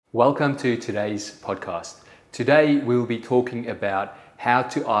Welcome to today's podcast. Today we'll be talking about how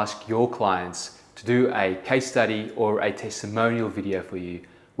to ask your clients to do a case study or a testimonial video for you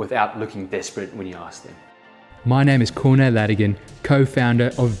without looking desperate when you ask them. My name is Corné Ladigan,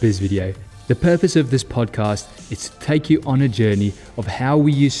 co-founder of BizVideo. The purpose of this podcast is to take you on a journey of how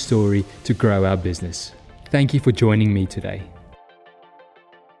we use story to grow our business. Thank you for joining me today.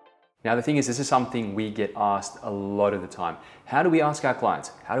 Now the thing is, this is something we get asked a lot of the time. How do we ask our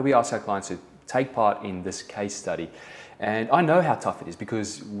clients? How do we ask our clients to take part in this case study? And I know how tough it is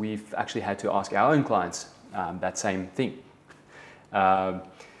because we've actually had to ask our own clients that same thing. Now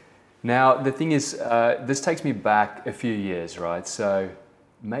the thing is, this takes me back a few years, right? So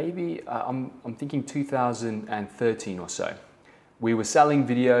maybe I'm thinking 2013 or so. We were selling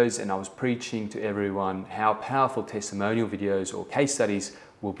videos and I was preaching to everyone how powerful testimonial videos or case studies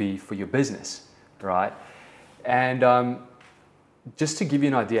will be for your business, right? And just to give you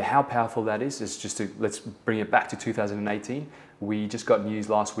an idea how powerful that is let's bring it back to 2018. We just got news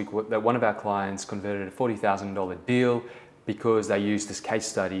last week that one of our clients converted a $40,000 deal because they used this case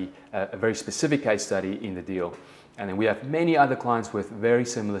study, a very specific case study in the deal. And then we have many other clients with very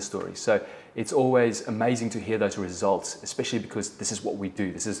similar stories. So it's always amazing to hear those results, especially because this is what we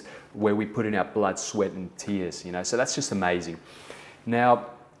do. This is where we put in our blood, sweat, and tears, so that's just amazing. Now,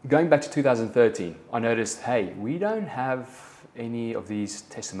 going back to 2013, I noticed, hey, we don't have any of these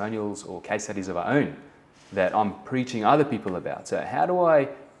testimonials or case studies of our own that I'm preaching other people about. So how can I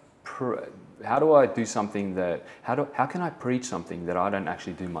preach something that I don't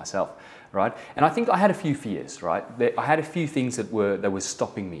actually do myself, right? And I think I had a few fears, right? I had a few things that were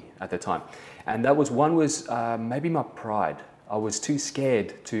stopping me at the time. And one was maybe my pride. I was too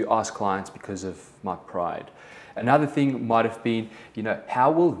scared to ask clients because of my pride. Another thing might have been,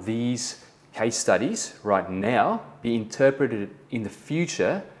 how will these case studies right now be interpreted in the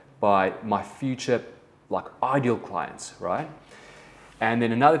future by my future ideal clients, right? And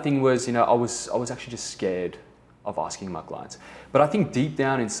then another thing was, I was actually just scared of asking my clients. But I think deep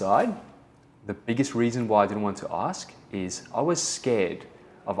down inside, the biggest reason why I didn't want to ask is I was scared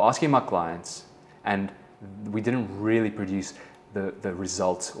of asking my clients and we didn't really produce the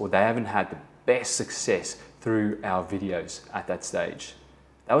results, or they haven't had the best success through our videos at that stage.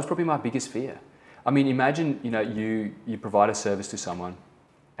 That was probably my biggest fear. I mean, imagine, you provide a service to someone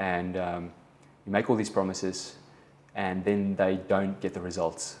and you make all these promises and then they don't get the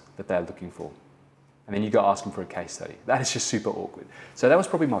results that they're looking for. And then you go ask them for a case study. That is just super awkward. So that was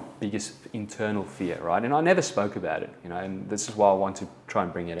probably my biggest internal fear, right? And I never spoke about it, and this is why I want to try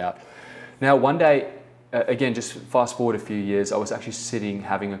and bring it out. Now, one day, again, just fast forward a few years, I was actually sitting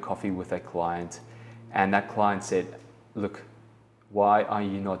having a coffee with a client, and that client said, look, why are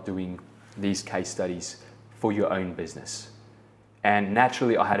you not doing these case studies for your own business? And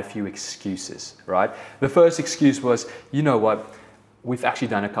naturally, I had a few excuses, right? The first excuse was, you know what? We've actually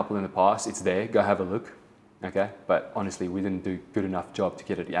done a couple in the past. It's there. Go have a look. Okay. But honestly, we didn't do a good enough job to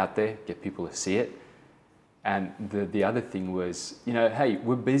get it out there, get people to see it. And the other thing was, hey,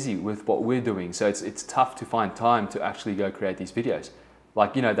 we're busy with what we're doing. So it's tough to find time to actually go create these videos.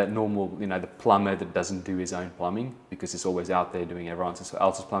 Like, that normal, the plumber that doesn't do his own plumbing because it's always out there doing everyone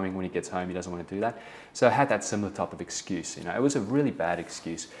else's plumbing. When he gets home, he doesn't want to do that. So I had that similar type of excuse. It was a really bad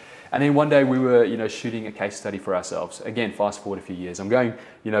excuse. And then one day we were, shooting a case study for ourselves. Again, fast forward a few years. I'm going,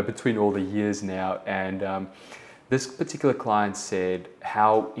 between all the years now. And this particular client said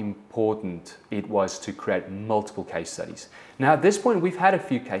how important it was to create multiple case studies. Now, at this point, we've had a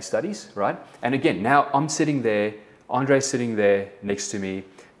few case studies, right? And again, now I'm sitting there, Andre's sitting there next to me,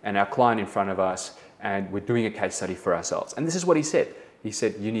 and our client in front of us, and we're doing a case study for ourselves. And this is what he said. He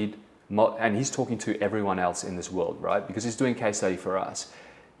said, and he's talking to everyone else in this world, right? Because he's doing a case study for us.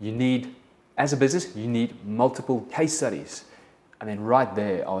 As a business, you need multiple case studies. And then right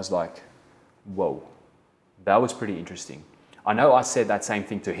there, I was like, whoa. That was pretty interesting. I know I said that same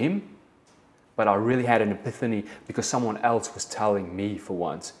thing to him, but I really had an epiphany because someone else was telling me for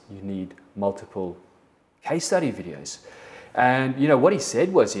once, you need multiple case study videos. And what he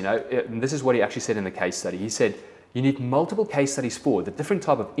said was, and this is what he actually said in the case study. He said, you need multiple case studies for the different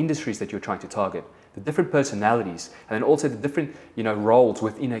type of industries that you're trying to target, the different personalities, and then also the different, roles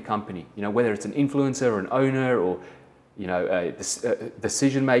within a company, whether it's an influencer or an owner or, a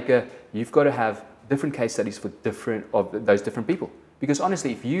decision maker. You've got to have different case studies for those different people. Because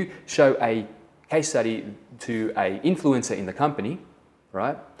honestly, if you show a case study to an influencer in the company,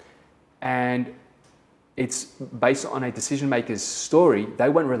 right, and it's based on a decision maker's story, they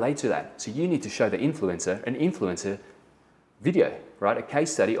won't relate to that. So you need to show the influencer, an influencer video, right? A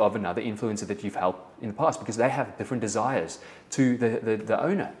case study of another influencer that you've helped in the past, because they have different desires to the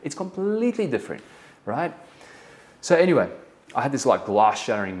owner. It's completely different, right? So anyway, I had this like glass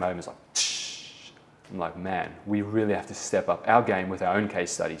shattering moment. It's like, I'm like, man, we really have to step up our game with our own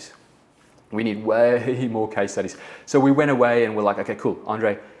case studies. We need way more case studies. So we went away and we're like, okay, cool,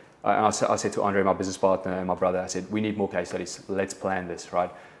 Andre. I said to Andre, my business partner, and my brother, I said, we need more case studies. Let's plan this, right?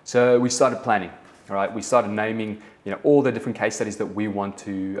 So we started planning, right? We started naming, all the different case studies that we want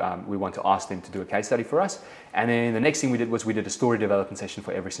to ask them to do a case study for us. And then the next thing we did was we did a story development session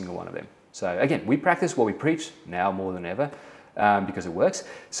for every single one of them. So again, we practice what we preach now more than ever. Because it works.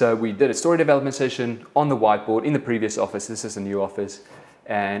 So we did a story development session on the whiteboard in the previous office. This is a new office.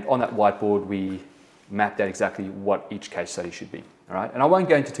 And on that whiteboard, we mapped out exactly what each case study should be. All right. And I won't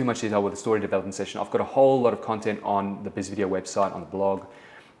go into too much detail with the story development session. I've got a whole lot of content on the BizVideo website, on the blog,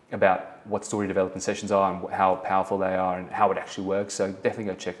 about what story development sessions are and how powerful they are and how it actually works. So definitely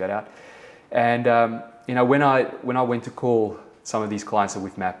go check that out. And when I went to call some of these clients that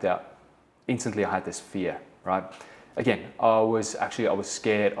we've mapped out, instantly I had this fear, right? Again, I was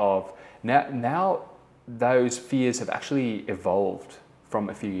scared of, now those fears have actually evolved from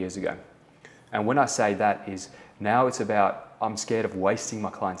a few years ago. And when I say that is, now it's about, I'm scared of wasting my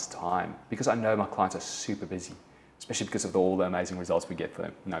clients' time, because I know my clients are super busy, especially because of all the amazing results we get for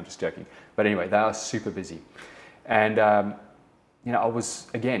them. No, I'm just joking. But anyway, they are super busy. And, I was,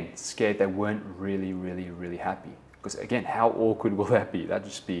 again, scared they weren't really, really, really happy. Because again, how awkward will that be? That'd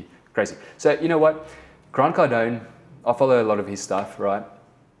just be crazy. So you know what? Grant Cardone, I follow a lot of his stuff, right?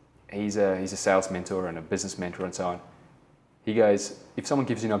 He's a sales mentor and a business mentor and so on. He goes, if someone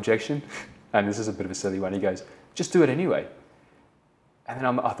gives you an objection, and this is a bit of a silly one, he goes, just do it anyway. And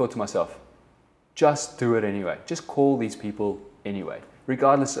then I thought to myself, just do it anyway. Just call these people anyway,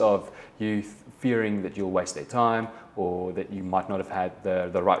 regardless of you fearing that you'll waste their time or that you might not have had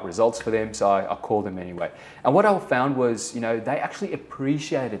the right results for them. So I called them anyway. And what I found was, they actually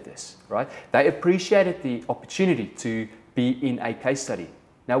appreciated this, right? They appreciated the opportunity to be in a case study.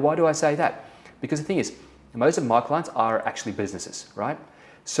 Now, why do I say that? Because the thing is, most of my clients are actually businesses, right?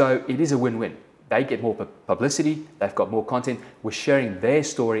 So it is a win-win. They get more publicity, they've got more content. We're sharing their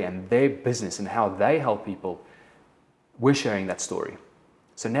story and their business and how they help people. We're sharing that story.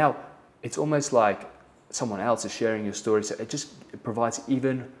 So now it's almost like someone else is sharing your story. So it provides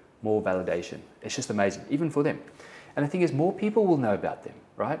even more validation. It's just amazing, even for them. And the thing is, more people will know about them,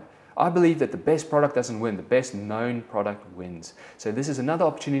 right? I believe that the best product doesn't win, the best known product wins. So this is another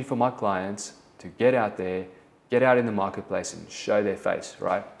opportunity for my clients to get out there, get out in the marketplace and show their face,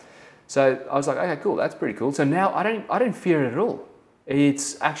 right? So I was like, okay, cool, that's pretty cool. So now I don't fear it at all.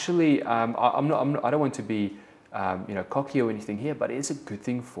 It's actually, I don't want to be, cocky or anything here, but it's a good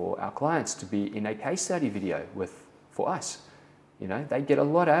thing for our clients to be in a case study video for us. They get a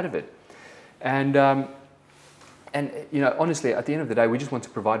lot out of it. And honestly, at the end of the day, we just want to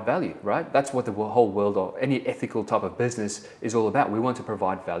provide value, right? That's what the whole world or any ethical type of business is all about. We want to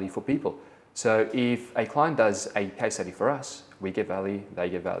provide value for people. So if a client does a case study for us, we get value, they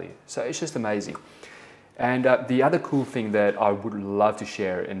get value. So it's just amazing. And the other cool thing that I would love to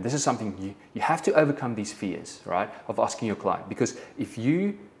share, and this is something you have to overcome these fears, right, of asking your client. Because if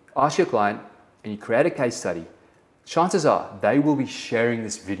you ask your client and you create a case study, chances are they will be sharing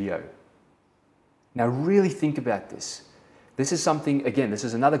this video. Now really think about this. This is something, again, this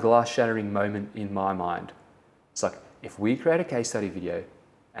is another glass shattering moment in my mind. It's like, if we create a case study video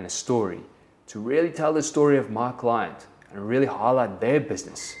and a story to really tell the story of my client and really highlight their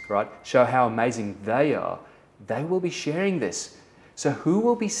business, right? Show how amazing they are, they will be sharing this. So who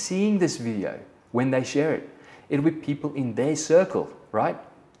will be seeing this video when they share it? It'll be people in their circle, right?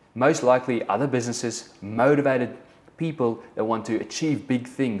 Most likely other businesses, motivated people that want to achieve big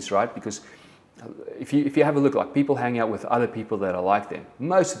things, right? Because if you have a look, like people hang out with other people that are like them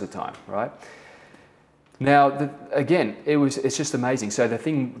most of the time, right? Now, again, it's just amazing. So the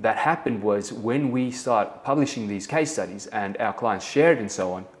thing that happened was when we start publishing these case studies and our clients share it and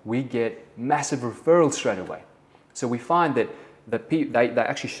so on, we get massive referrals straight away. So we find that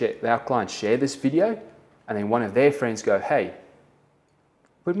our clients share this video, and then one of their friends go, hey,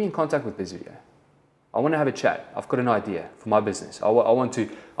 put me in contact with BizVideo. I want to have a chat. I've got an idea for my business. I want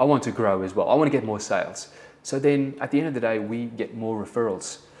to grow as well. I want to get more sales. So then at the end of the day, we get more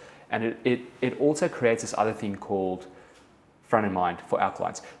referrals. And it also creates this other thing called front of mind for our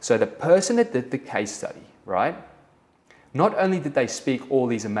clients. So the person that did the case study, right? Not only did they speak all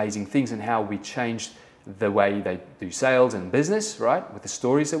these amazing things and how we changed the way they do sales and business, right? With the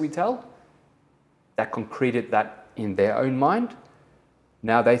stories that we tell, that concreted that in their own mind.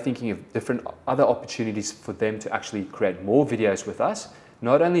 Now they're thinking of different other opportunities for them to actually create more videos with us.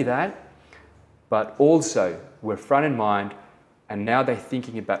 Not only that, but also we're front in mind, and now they're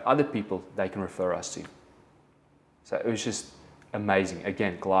thinking about other people they can refer us to. So it was just amazing.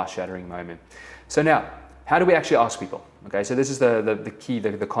 Again, glass shattering moment. So now, how do we actually ask people? Okay, so this is the key,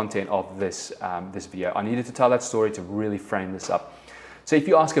 the content of this video. I needed to tell that story to really frame this up. So if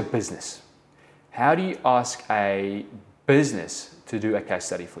you ask a business, how do you ask a business to do a case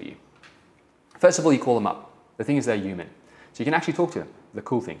study for you? First of all, you call them up. The thing is, they're human. So you can actually talk to them, the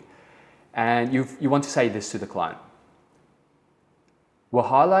cool thing. And you want to say this to the client. We're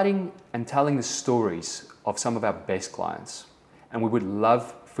highlighting and telling the stories of some of our best clients, and we would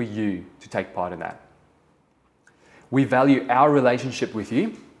love for you to take part in that. We value our relationship with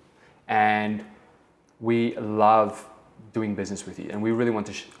you, and we love doing business with you, and we really want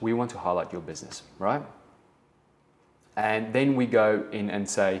to highlight your business, right? And then we go in and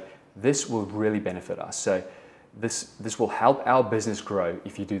say, this will really benefit us. So this will help our business grow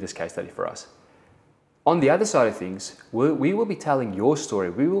if you do this case study for us. On the other side of things, we will be telling your story.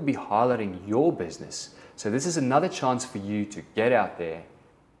 We will be highlighting your business. So this is another chance for you to get out there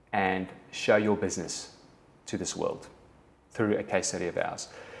and show your business to this world through a case study of ours.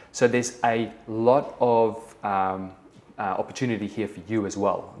 So there's a lot of opportunity here for you as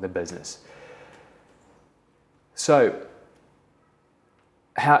well, the business. So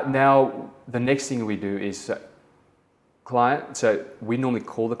now the next thing we do is client. So we normally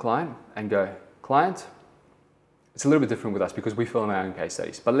call the client and go, client, it's a little bit different with us because we film our own case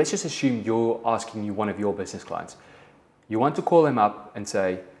studies, but let's just assume you're asking one of your business clients. You want to call them up and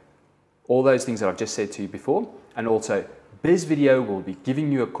say all those things that I've just said to you before, and also BizVideo will be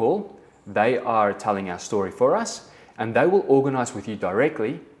giving you a call. They are telling our story for us, and they will organize with you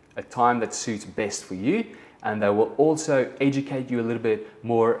directly a time that suits best for you, and they will also educate you a little bit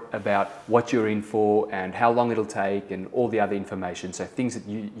more about what you're in for and how long it'll take and all the other information. So things that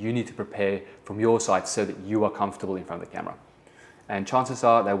you need to prepare from your side so that you are comfortable in front of the camera. And chances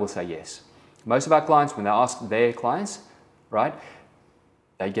are they will say yes. Most of our clients, when they ask their clients, right,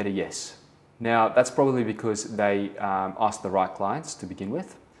 they get a yes. Now, that's probably because they ask the right clients to begin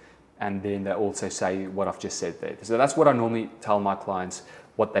with, and then they also say what I've just said there. So that's what I normally tell my clients,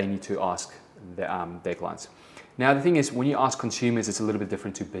 what they need to ask their clients. Now, the thing is, when you ask consumers, it's a little bit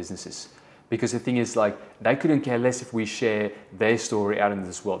different to businesses, because the thing is, like, they couldn't care less if we share their story out into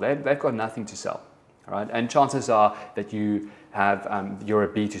this world. They've got nothing to sell, right? And chances are that you have you're a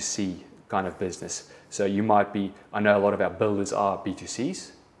B2C kind of business. So you might be. I know a lot of our builders are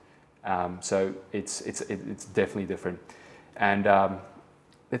B2Cs, so it's definitely different. And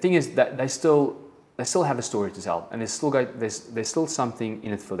the thing is that they still have a story to tell, and there's still something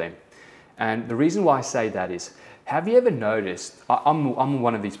in it for them. And the reason why I say that is, have you ever noticed, I'm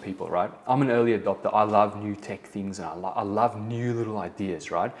one of these people, right? I'm an early adopter. I love new tech things, and I love new little ideas,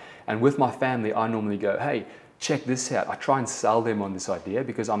 right? And with my family, I normally go, hey, check this out. I try and sell them on this idea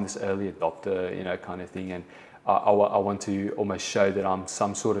because I'm this early adopter, kind of thing. And I want to almost show that I'm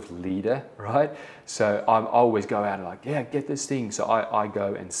some sort of leader, right? So I always go out and like, yeah, get this thing. So I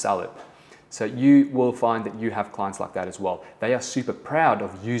go and sell it. So you will find that you have clients like that as well. They are super proud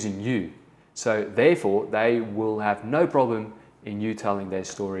of using you. So therefore, they will have no problem in you telling their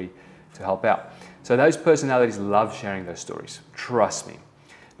story to help out. So those personalities love sharing those stories. Trust me.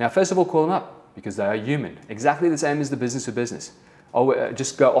 Now, first of all, call them up because they are human. Exactly the same as the business to business. I'll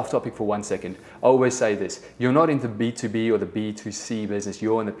just go off topic for 1 second. I always say this. You're not in the B2B or the B2C business.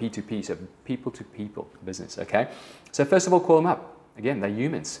 You're in the P2P, so people to people business, okay? So first of all, call them up. Again, they're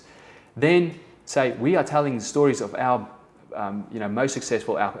humans. Then say, we are telling the stories of our most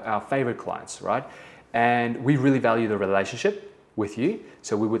successful, our favorite clients, right? And we really value the relationship with you.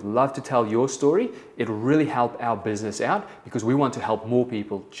 So we would love to tell your story. It'll really help our business out because we want to help more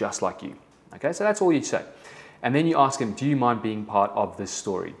people just like you. Okay, so that's all you say. And then you ask them, do you mind being part of this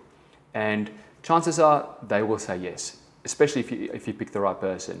story? And chances are they will say yes, especially if you pick the right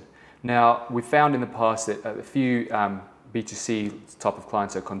person. Now, we found in the past that a few B2C type of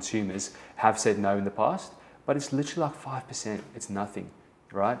clients or consumers have said no in the past, but it's literally like 5%. It's nothing,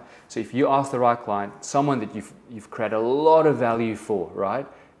 right? So if you ask the right client, someone that you've created a lot of value for, right?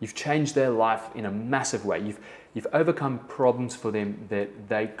 You've changed their life in a massive way. You've overcome problems for them that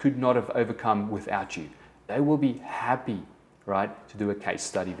they could not have overcome without you. They will be happy, right, to do a case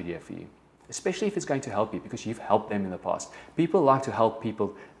study video for you, especially if it's going to help you because you've helped them in the past. People like to help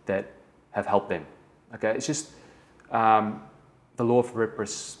people that have helped them. Okay, it's just the law of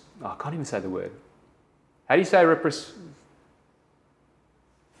reciprocity. I can't even say the word. How do you say reciprocity?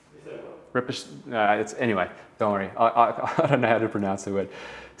 Anyway, don't worry. I don't know how to pronounce the word.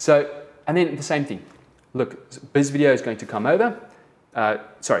 So, and then the same thing. Look, BizVideo is going to come over.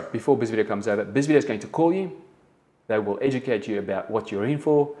 Before BizVideo comes over, BizVideo is going to call you. They will educate you about what you're in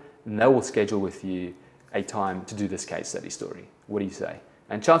for, and they will schedule with you a time to do this case study story. What do you say?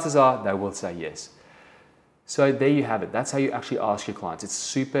 And chances are they will say yes. So there you have it. That's how you actually ask your clients. It's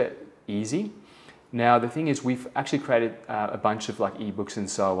super easy. Now, the thing is, we've actually created a bunch of like ebooks and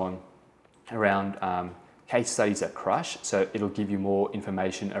so on around case studies that crush. So it'll give you more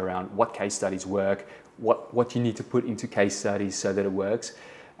information around what case studies work, what you need to put into case studies so that it works.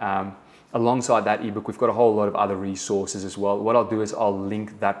 Alongside that ebook, we've got a whole lot of other resources as well. What I'll do is I'll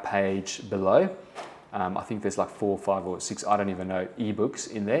link that page below. I think there's like 4, 5, or 6, I don't even know, ebooks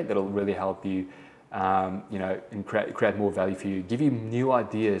in there that'll really help you, and create more value for you, give you new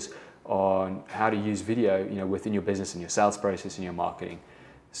ideas on how to use video, within your business and your sales process and your marketing.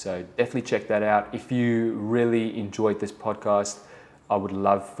 So definitely check that out. If you really enjoyed this podcast, I would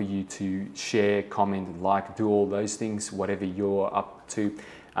love for you to share, comment, like, do all those things, whatever you're up to.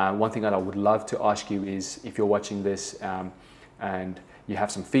 One thing that I would love to ask you is, if you're watching this and you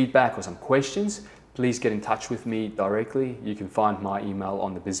have some feedback or some questions, please get in touch with me directly. You can find my email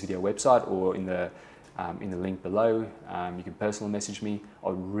on the BizVideo website or in the link below. You can personal message me. I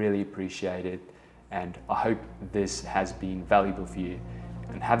would really appreciate it. And I hope this has been valuable for you.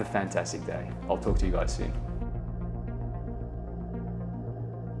 And have a fantastic day. I'll talk to you guys soon.